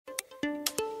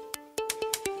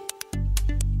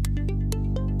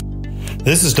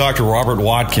This is Dr. Robert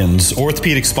Watkins,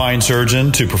 orthopedic spine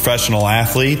surgeon to professional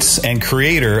athletes and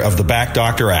creator of the Back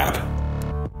Doctor app.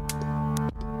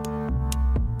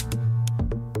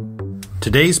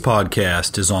 Today's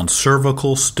podcast is on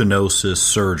cervical stenosis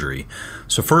surgery.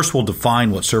 So first we'll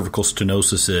define what cervical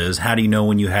stenosis is, how do you know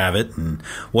when you have it, and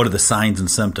what are the signs and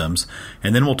symptoms.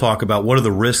 And then we'll talk about what are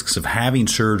the risks of having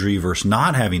surgery versus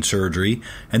not having surgery.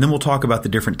 And then we'll talk about the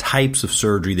different types of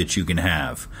surgery that you can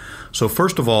have. So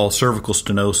first of all, cervical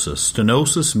stenosis.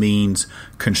 Stenosis means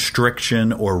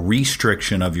constriction or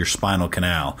restriction of your spinal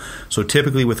canal. So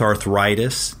typically with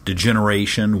arthritis,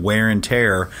 degeneration, wear and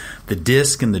tear, the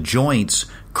disc and the joints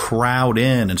crowd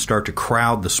in and start to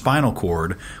crowd the spinal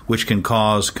cord, which can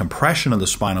cause compression of the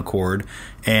spinal cord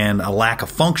and a lack of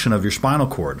function of your spinal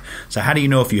cord. So how do you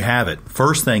know if you have it?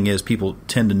 First thing is people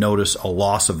tend to notice a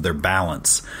loss of their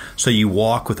balance. So you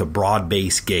walk with a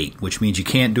broad-based gait, which means you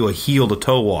can't do a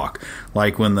heel-to-toe walk.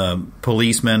 Like when the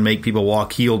policemen make people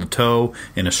walk heel-to-toe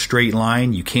in a straight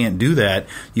line, you can't do that.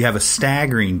 You have a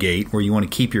staggering gait where you want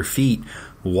to keep your feet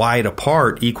wide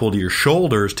apart, equal to your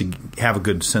shoulders, to have a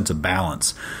good sense of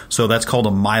balance. So that's called a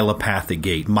myelopathic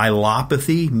gait.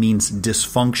 Myelopathy means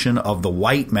dysfunction of the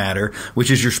white matter,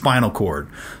 which is your spinal cord.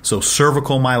 So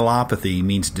cervical myelopathy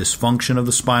means dysfunction of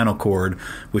the spinal cord,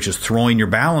 which is throwing your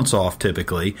balance off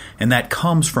typically, and that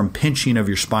comes from pinching of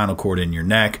your spinal cord in your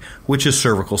neck, which is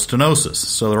cervical stenosis.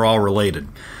 So they're all related.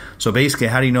 So basically,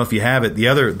 how do you know if you have it?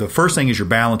 The first thing is your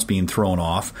balance being thrown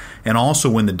off. And also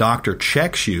when the doctor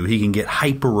checks you, he can get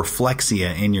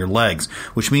hyperreflexia in your legs,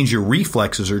 which means your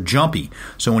reflexes are jumpy.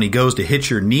 So when he goes to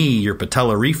hit your knee, your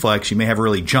patellar reflex, you may have a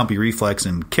really jumpy reflex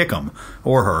and kick him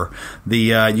or her.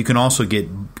 You can also get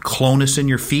clonus in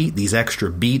your feet, these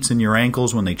extra beats in your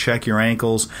ankles when they check your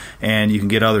ankles, and you can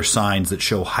get other signs that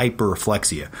show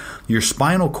hyperreflexia. Your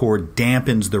spinal cord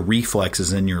dampens the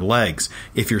reflexes in your legs.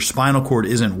 If your spinal cord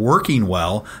isn't working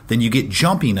well, then you get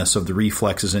jumpiness of the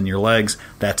reflexes in your legs.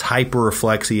 That's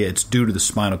hyperreflexia. It's due to the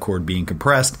spinal cord being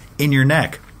compressed in your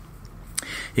neck.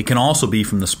 It can also be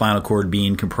from the spinal cord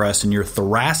being compressed in your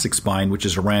thoracic spine, which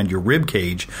is around your rib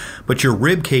cage. But your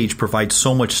rib cage provides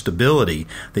so much stability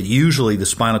that usually the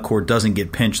spinal cord doesn't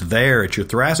get pinched there at your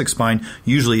thoracic spine.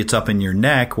 Usually it's up in your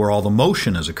neck where all the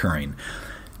motion is occurring.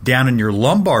 Down in your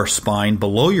lumbar spine,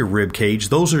 below your rib cage,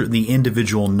 those are the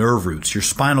individual nerve roots. Your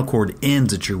spinal cord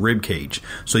ends at your rib cage.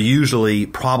 So usually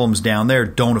problems down there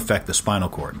don't affect the spinal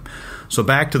cord. So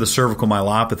back to the cervical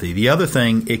myelopathy. The other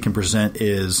thing it can present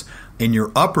is in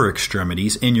your upper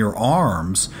extremities, in your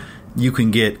arms. You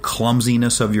can get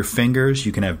clumsiness of your fingers.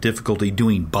 You can have difficulty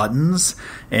doing buttons,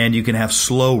 and you can have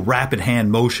slow, rapid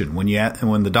hand motion. When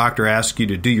the doctor asks you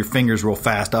to do your fingers real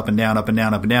fast, up and down, up and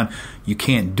down, up and down, you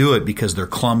can't do it because they're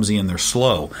clumsy and they're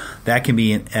slow. That can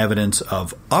be an evidence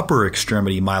of upper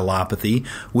extremity myelopathy,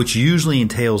 which usually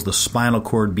entails the spinal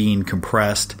cord being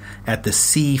compressed at the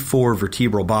C4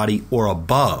 vertebral body or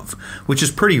above, which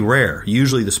is pretty rare.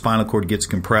 Usually the spinal cord gets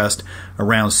compressed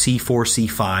around C4,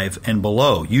 C5, and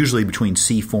below, usually between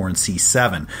C4 and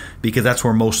C7, because that's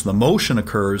where most of the motion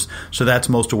occurs. So that's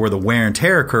most of where the wear and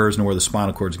tear occurs and where the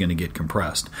spinal cord is going to get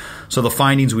compressed. So the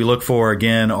findings we look for,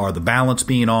 again, are the balance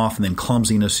being off, and then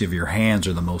clumsiness of your hands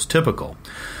are the most typical.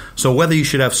 So whether you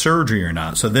should have surgery or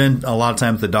not. So then a lot of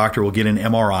times the doctor will get an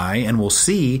MRI and will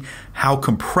see how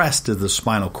compressed is the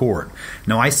spinal cord.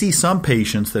 Now I see some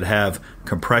patients that have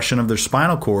compression of their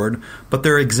spinal cord, but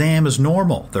their exam is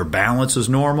normal. Their balance is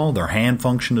normal. Their hand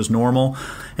function is normal.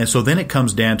 And so then it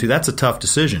comes down to, that's a tough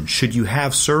decision. Should you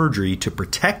have surgery to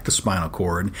protect the spinal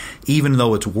cord even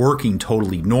though it's working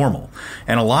totally normal?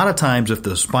 And a lot of times if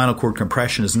the spinal cord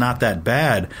compression is not that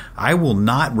bad, I will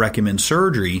not recommend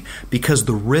surgery because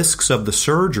the risks of the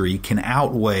surgery can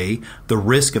outweigh the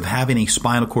risk of having a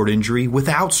spinal cord injury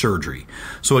without surgery.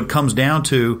 So it comes down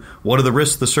to, what are the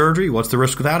risks of the surgery? What's the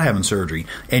risk without having surgery?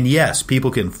 And yes,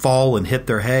 people can fall and hit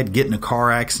their head, get in a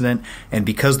car accident, and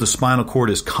because the spinal cord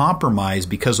is compromised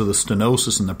because of the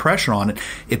stenosis and the pressure on it,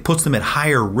 it puts them at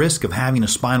higher risk of having a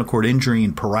spinal cord injury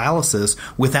and paralysis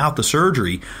without the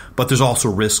surgery. But there's also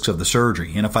risks of the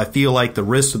surgery. And if I feel like the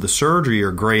risks of the surgery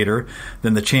are greater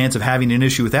than the chance of having an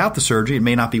issue without the surgery, it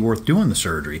may not be worth doing the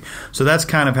surgery. So that's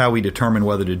kind of how we determine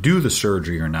whether to do the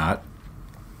surgery or not.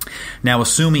 Now,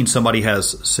 assuming somebody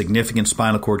has significant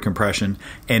spinal cord compression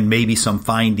and maybe some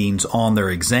findings on their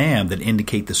exam that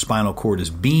indicate the spinal cord is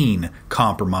being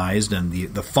compromised and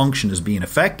the function is being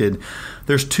affected,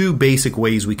 there's two basic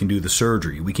ways we can do the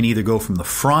surgery. We can either go from the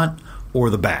front or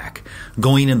the back.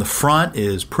 Going in the front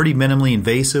is pretty minimally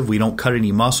invasive. We don't cut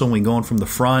any muscle when we go in from the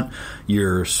front.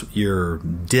 Your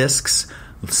discs,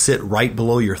 sit right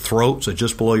below your throat. So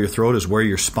just below your throat is where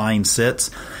your spine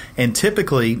sits. And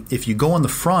typically, if you go in the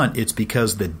front, it's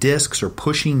because the discs are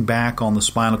pushing back on the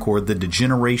spinal cord. The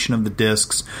degeneration of the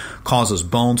discs causes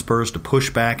bone spurs to push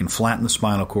back and flatten the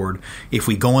spinal cord. If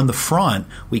we go in the front,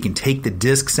 we can take the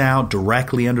discs out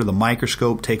directly under the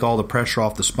microscope, take all the pressure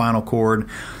off the spinal cord,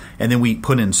 and then we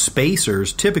put in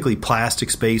spacers, typically plastic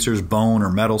spacers, bone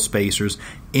or metal spacers,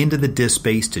 into the disc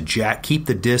space to keep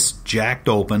the disc jacked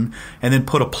open, and then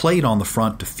put a plate on the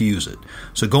front to fuse it.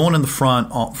 So going in the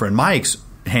front, in my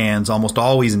hands, almost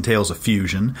always entails a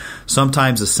fusion.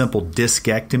 Sometimes a simple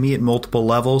discectomy at multiple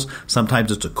levels.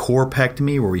 Sometimes it's a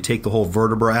corpectomy where we take the whole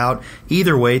vertebra out.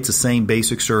 Either way, it's the same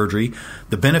basic surgery.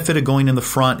 The benefit of going in the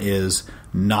front is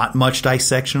not much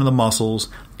dissection of the muscles,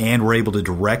 and we're able to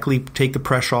directly take the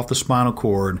pressure off the spinal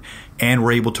cord, and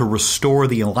we're able to restore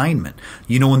the alignment.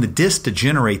 You know, when the discs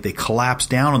degenerate, they collapse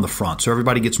down on the front, so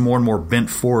everybody gets more and more bent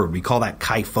forward. We call that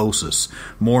kyphosis,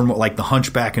 more and more like the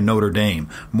hunchback in Notre Dame,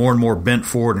 more and more bent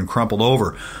forward and crumpled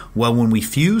over. Well, when we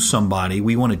fuse somebody,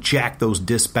 we want to jack those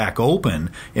discs back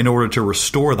open in order to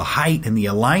restore the height and the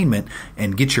alignment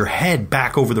and get your head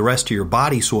back over the rest of your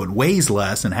body so it weighs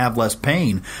less and have less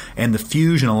pain, and the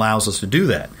fusion allows us to do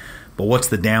that. But what's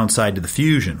the downside to the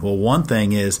fusion? Well, one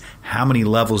thing is, how many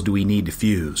levels do we need to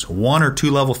fuse? 1 or 2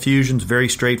 level fusions, very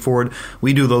straightforward.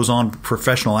 We do those on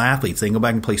professional athletes. They can go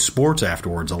back and play sports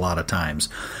afterwards a lot of times.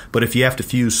 But if you have to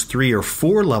fuse 3 or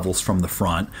 4 levels from the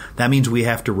front, that means we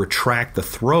have to retract the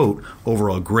throat over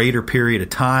a greater period of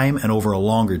time and over a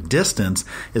longer distance,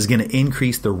 is going to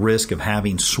increase the risk of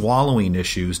having swallowing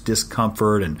issues,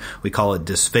 discomfort, and we call it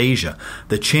dysphagia.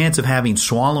 The chance of having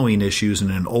swallowing issues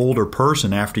in an older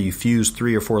person after you fuse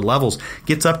 3 or 4 levels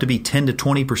gets up to be 10 to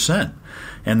 20%.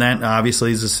 And that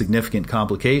obviously is a significant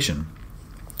complication.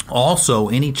 Also,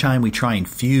 anytime we try and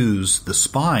fuse the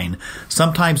spine,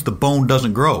 sometimes the bone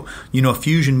doesn't grow. You know,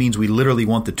 fusion means we literally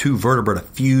want the 2 vertebrae to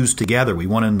fuse together. We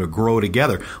want them to grow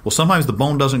together. Well, sometimes the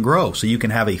bone doesn't grow, so you can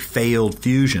have a failed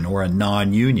fusion or a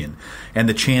non-union. And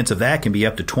the chance of that can be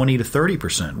up to 20 to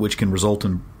 30%, which can result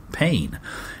in pain.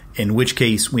 In which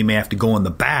case, we may have to go in the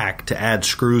back to add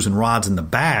screws and rods in the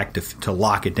back to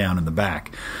lock it down in the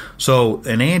back. So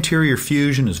an anterior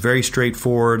fusion is very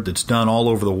straightforward. That's done all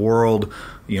over the world,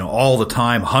 you know, all the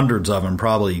time, hundreds of them,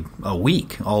 probably a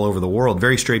week all over the world.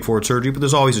 Very straightforward surgery, but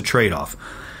there's always a trade-off.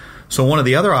 So one of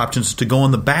the other options is to go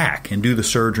in the back and do the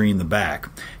surgery in the back.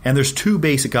 And there's 2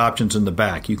 basic options in the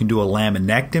back. You can do a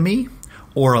laminectomy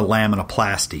or a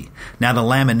laminoplasty. Now, the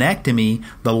laminectomy,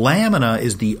 the lamina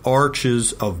is the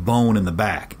arches of bone in the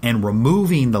back, and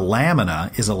removing the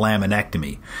lamina is a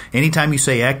laminectomy. Anytime you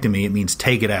say ectomy, it means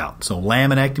take it out. So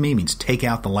laminectomy means take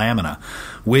out the lamina,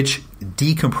 which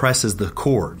decompresses the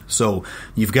cord. So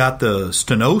you've got the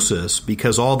stenosis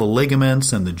because all the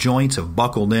ligaments and the joints have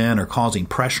buckled in or causing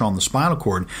pressure on the spinal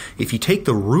cord. If you take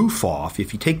the roof off,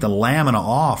 if you take the lamina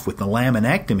off with the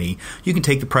laminectomy, you can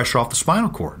take the pressure off the spinal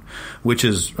cord, which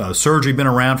is surgery been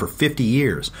around for 50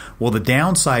 years. Well, the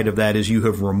downside of that is you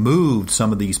have removed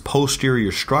some of these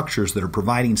posterior structures that are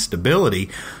providing stability.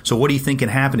 So what do you think can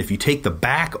happen if you take the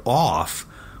back off?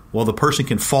 Well, the person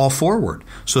can fall forward.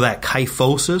 So that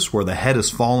kyphosis, where the head is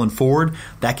fallen forward,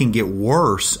 that can get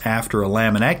worse after a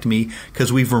laminectomy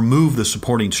because we've removed the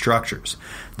supporting structures.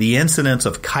 The incidence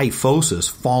of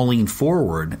kyphosis, falling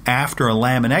forward, after a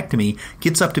laminectomy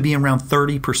gets up to be around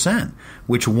 30%,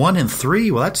 which 1 in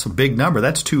 3, well, that's a big number.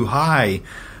 That's too high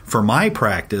for my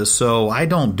practice, so I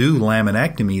don't do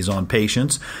laminectomies on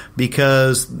patients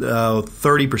because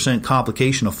 30%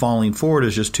 complication of falling forward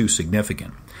is just too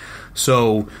significant.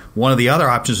 So one of the other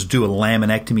options is to do a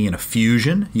laminectomy and a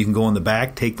fusion. You can go in the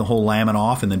back, take the whole lamina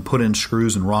off, and then put in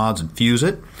screws and rods and fuse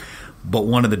it. But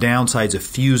one of the downsides of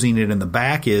fusing it in the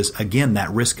back is, again, that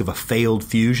risk of a failed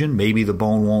fusion. Maybe the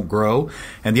bone won't grow.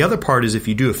 And the other part is if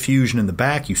you do a fusion in the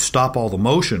back, you stop all the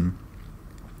motion,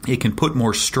 it can put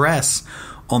more stress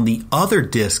on the other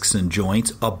discs and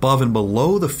joints above and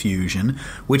below the fusion,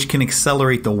 which can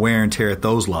accelerate the wear and tear at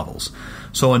those levels.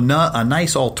 So a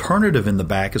nice alternative in the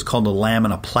back is called a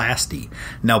laminoplasty.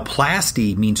 Now,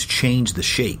 plasty means change the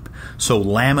shape. So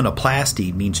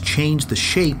laminoplasty means change the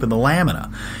shape of the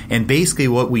lamina. And basically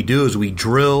what we do is we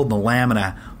drill the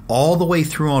lamina all the way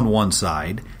through on one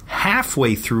side,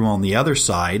 halfway through on the other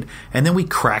side, and then we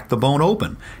crack the bone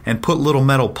open and put little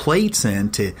metal plates in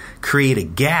to create a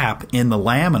gap in the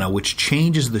lamina, which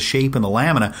changes the shape in the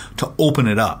lamina to open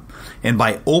it up. And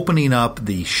by opening up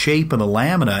the shape of the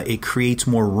lamina, it creates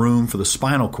more room for the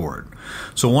spinal cord.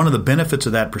 So one of the benefits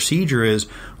of that procedure is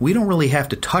we don't really have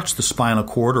to touch the spinal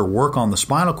cord or work on the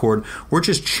spinal cord. We're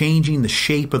just changing the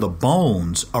shape of the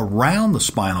bones around the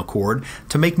spinal cord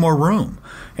to make more room.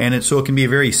 And so it can be a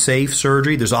very safe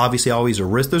surgery. There's obviously always a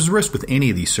risk. There's a risk with any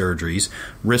of these surgeries.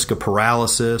 Risk of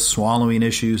paralysis, swallowing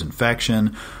issues,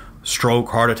 infection, stroke,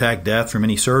 heart attack, death from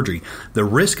any surgery. The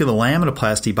risk of the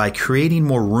laminoplasty, by creating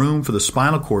more room for the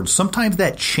spinal cord, sometimes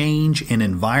that change in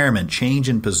environment, change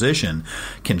in position,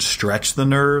 can stretch the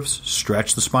nerves,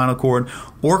 stretch the spinal cord,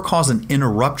 or cause an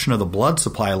interruption of the blood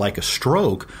supply like a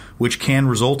stroke, which can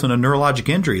result in a neurologic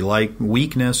injury like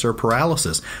weakness or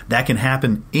paralysis. That can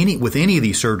happen with any of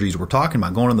these surgeries we're talking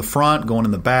about, going in the front, going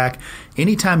in the back.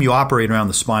 Anytime you operate around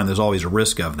the spine, there's always a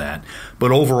risk of that.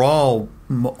 But overall,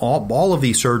 all of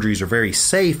these surgeries are very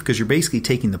safe because you're basically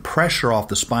taking the pressure off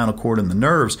the spinal cord and the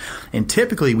nerves. And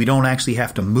typically, we don't actually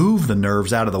have to move the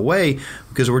nerves out of the way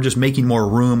because we're just making more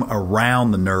room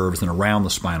around the nerves and around the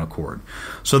spinal cord.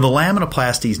 So the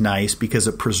laminoplasty is nice because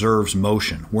it preserves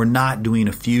motion. We're not doing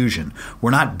a fusion.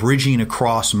 We're not bridging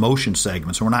across motion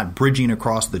segments. We're not bridging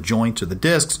across the joints or the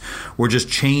discs. We're just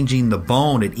changing the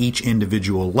bone at each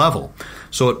individual level.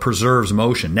 So it preserves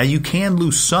motion. Now, you can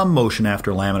lose some motion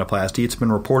after laminoplasty. It's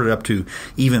been reported up to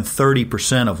even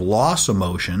 30% of loss of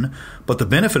motion, but the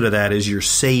benefit of that is you're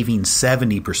saving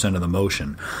 70% of the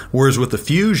motion. Whereas with the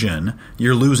fusion,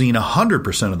 you're losing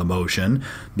 100% of the motion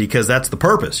because that's the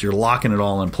purpose. You're locking it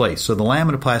all in place. So the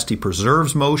laminoplasty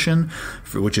preserves motion,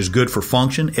 which is good for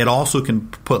function. It also can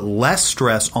put less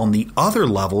stress on the other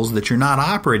levels that you're not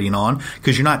operating on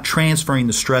because you're not transferring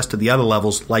the stress to the other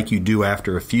levels like you do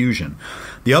after a fusion.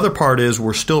 The other part is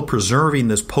we're still preserving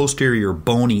this posterior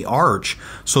bony arch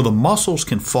so the muscles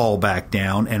can fall back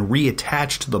down and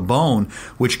reattach to the bone,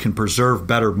 which can preserve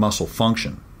better muscle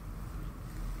function.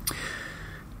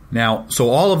 Now,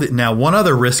 one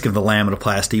other risk of the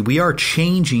laminoplasty, we are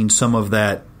changing some of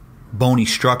that bony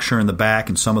structure in the back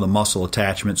and some of the muscle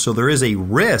attachments. So there is a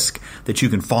risk that you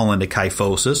can fall into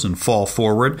kyphosis and fall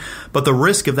forward, but the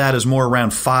risk of that is more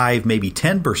around 5, maybe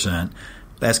 10%.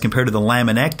 As compared to the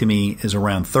laminectomy is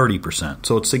around 30%.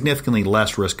 So it's significantly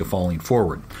less risk of falling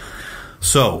forward.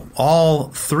 So all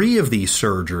three of these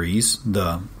surgeries,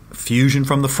 the fusion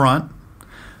from the front,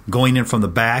 going in from the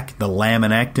back, the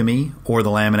laminectomy or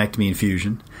the laminectomy and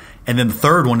fusion, and then the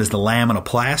third one is the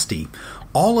laminoplasty.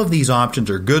 All of these options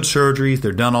are good surgeries.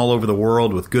 They're done all over the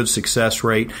world with good success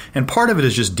rate. And part of it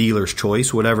is just dealer's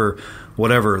choice, whatever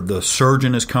the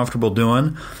surgeon is comfortable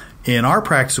doing. In our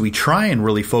practice, we try and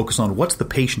really focus on what's the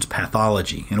patient's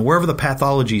pathology. And wherever the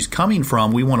pathology is coming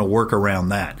from, we want to work around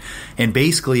that. And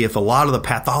basically, if a lot of the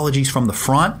pathology is from the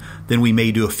front, then we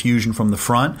may do a fusion from the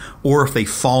front. Or if they've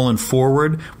fallen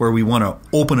forward where we want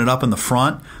to open it up in the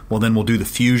front, well, then we'll do the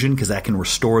fusion because that can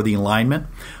restore the alignment.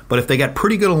 But if they got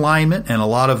pretty good alignment and a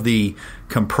lot of the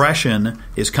compression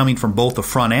is coming from both the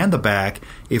front and the back,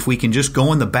 if we can just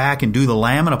go in the back and do the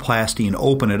laminoplasty and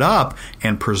open it up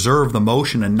and preserve the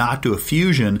motion and not do a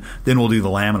fusion, then we'll do the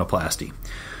laminoplasty.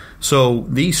 So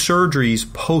these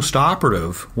surgeries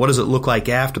post-operative, what does it look like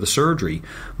after the surgery?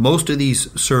 Most of these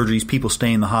surgeries, people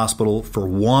stay in the hospital for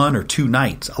 1 or 2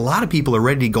 nights. A lot of people are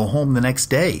ready to go home the next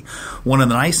day. One of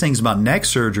the nice things about neck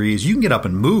surgery is you can get up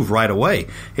and move right away.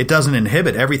 It doesn't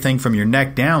inhibit everything from your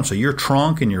neck down, so your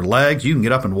trunk and your legs, you can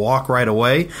get up and walk right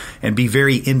away and be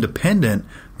very independent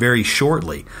very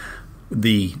shortly.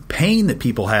 The pain that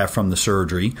people have from the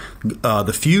surgery,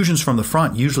 the fusions from the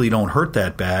front usually don't hurt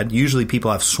that bad. Usually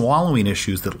people have swallowing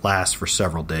issues that last for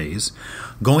several days.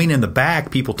 Going in the back,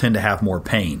 people tend to have more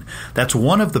pain. That's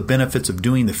one of the benefits of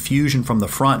doing the fusion from the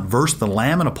front versus the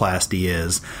laminoplasty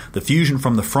is the fusion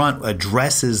from the front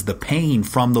addresses the pain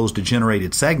from those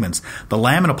degenerated segments. The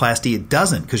laminoplasty, it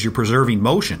doesn't because you're preserving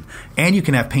motion. And you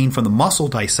can have pain from the muscle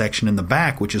dissection in the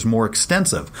back, which is more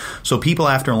extensive. So people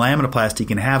after laminoplasty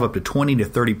can have up to 20 to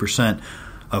 30%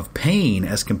 of pain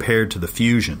as compared to the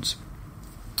fusions.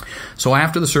 So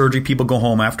after the surgery, people go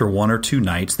home after 1 or 2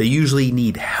 nights. They usually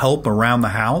need help around the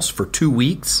house for 2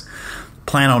 weeks.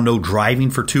 Plan on no driving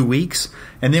for 2 weeks.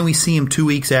 And then we see them 2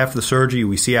 weeks after the surgery.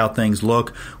 We see how things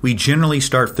look. We generally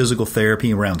start physical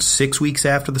therapy around 6 weeks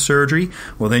after the surgery.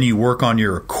 Well, then you work on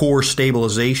your core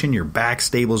stabilization, your back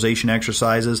stabilization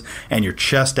exercises, and your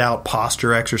chest out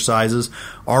posture exercises.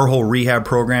 Our whole rehab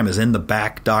program is in the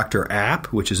Back Doctor app,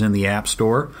 which is in the App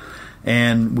Store.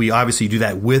 And we obviously do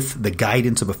that with the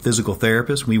guidance of a physical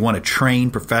therapist. We want a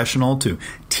trained professional to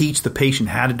teach the patient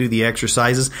how to do the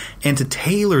exercises and to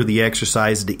tailor the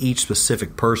exercises to each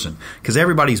specific person because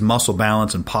everybody's muscle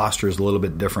balance and posture is a little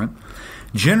bit different.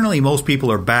 Generally, most people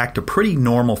are back to pretty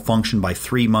normal function by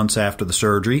 3 months after the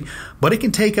surgery, but it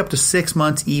can take up to 6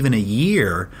 months, even a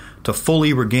year, to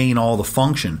fully regain all the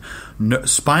function.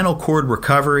 Spinal cord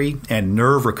recovery and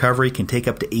nerve recovery can take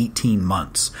up to 18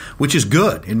 months, which is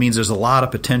good. It means there's a lot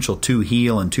of potential to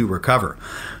heal and to recover.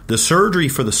 The surgery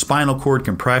for the spinal cord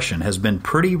compression has been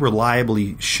pretty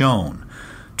reliably shown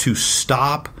to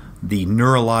stop the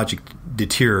neurologic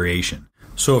deterioration.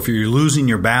 So if you're losing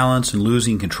your balance and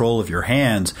losing control of your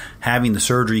hands, having the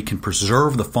surgery can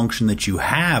preserve the function that you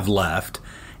have left,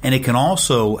 and it can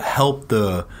also help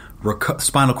the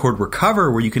spinal cord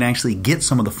recover, where you can actually get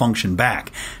some of the function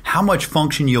back. How much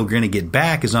function you're going to get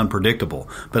back is unpredictable,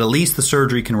 but at least the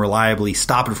surgery can reliably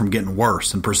stop it from getting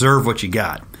worse and preserve what you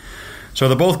got. So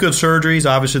they're both good surgeries.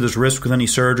 Obviously, there's risk with any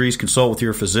surgeries. Consult with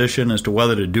your physician as to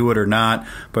whether to do it or not,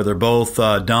 but they're both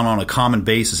done on a common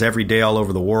basis every day all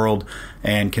over the world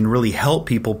and can really help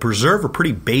people preserve a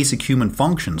pretty basic human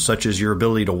function, such as your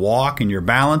ability to walk and your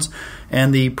balance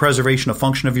and the preservation of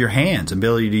function of your hands,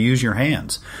 ability to use your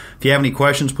hands. If you have any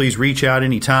questions, please reach out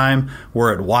anytime.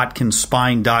 We're at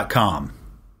watkinsspine.com.